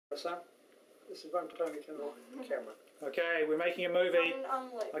Son, this is one time you turn off the camera. Okay, we're making a movie.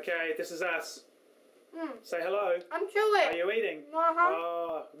 Okay, this is us. Say hello. I'm chewing. Are you eating?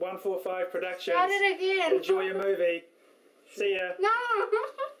 Oh, 145 Productions. Start it again. Enjoy your movie. See ya. No.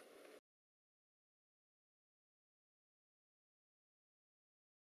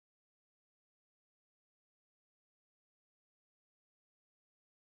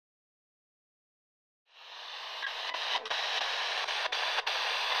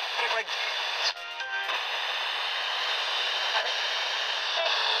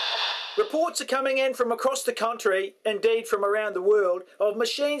 Reports are coming in from across the country, indeed from around the world, of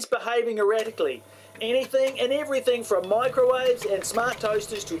machines behaving erratically. Anything and everything from microwaves and smart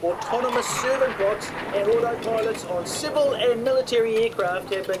toasters to autonomous servant bots and autopilots on civil and military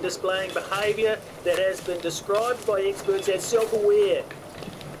aircraft have been displaying behaviour that has been described by experts as self-aware.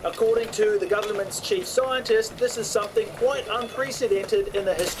 According to the government's chief scientist, this is something quite unprecedented in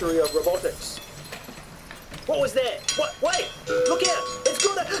the history of robotics. What was that? What? Wait! Look out! It's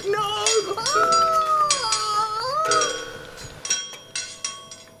gonna... No! Ah!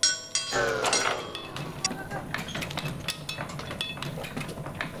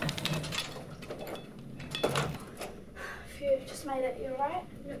 Phew, just made it. You alright?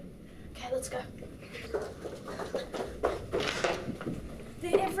 Yep. Okay, let's go.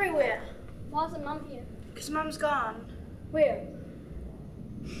 They're everywhere. Why isn't Mum here? Because Mum's gone. Where?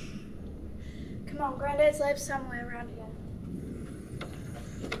 Come on, Granddad's lives somewhere around here.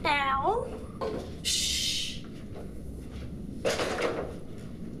 Ow! Shh!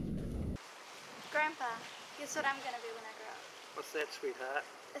 Grandpa, guess what I'm gonna be when I grow up? What's that, sweetheart?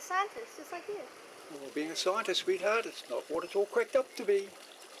 A scientist, just like you. Well, being a scientist, sweetheart, it's not what it's all cracked up to be.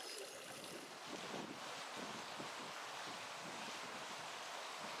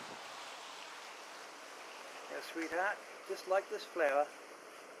 Now, sweetheart, just like this flower,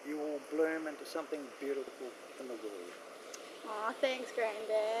 you will bloom into something beautiful in the world. Aw, thanks,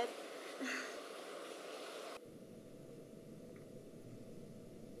 Granddad.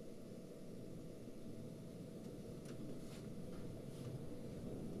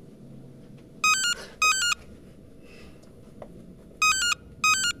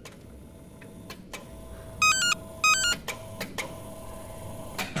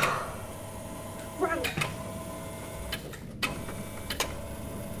 Run!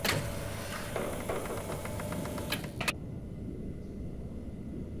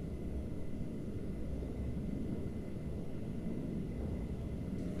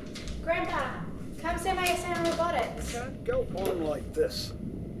 Grandpa, come see my Asana robotics. Can't go on like this.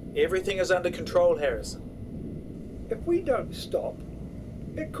 Everything is under control, Harrison. If we don't stop,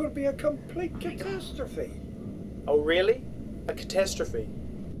 it could be a complete catastrophe. Oh, really? A catastrophe?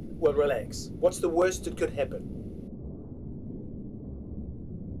 Well, relax. What's the worst that could happen?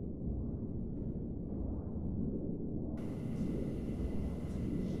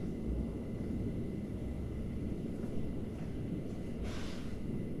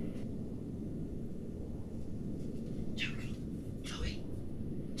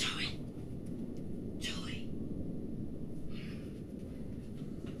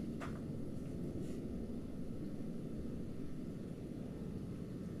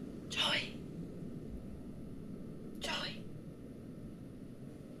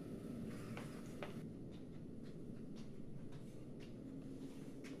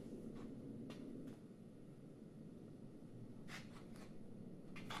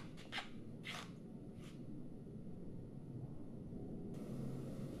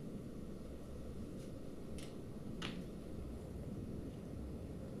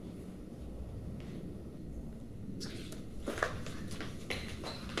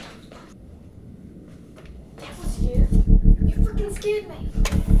 You freaking scared me.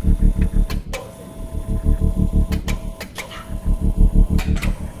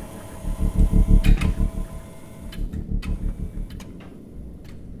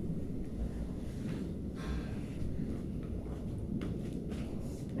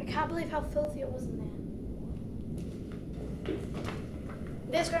 I can't believe how filthy it was in there.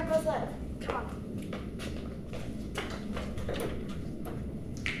 There's Grandpa's lab. Come on.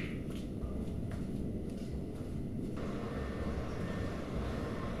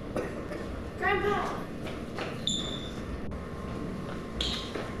 Grandpa!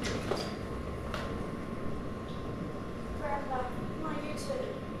 Grandpa, why you two?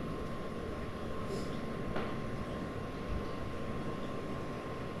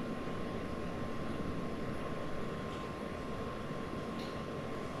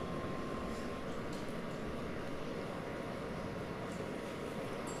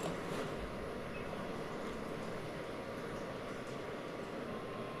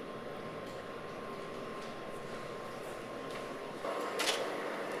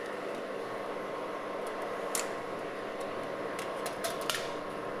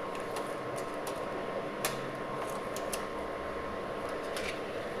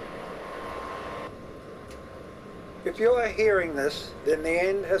 If you are hearing this, then the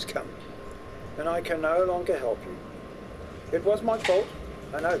end has come, and I can no longer help you. It was my fault,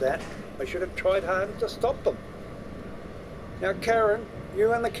 I know that. I should have tried harder to stop them. Now Karen,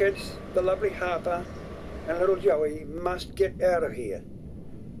 you and the kids, the lovely Harper and little Joey, must get out of here.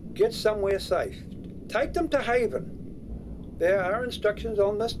 Get somewhere safe. Take them to Haven. There are instructions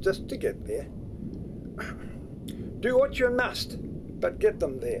on this just to get there. Do what you must, but get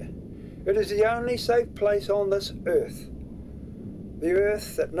them there. It is the only safe place on this earth. The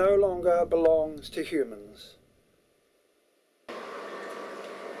earth that no longer belongs to humans.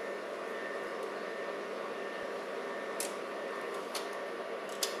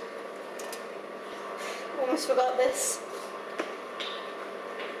 Almost forgot this.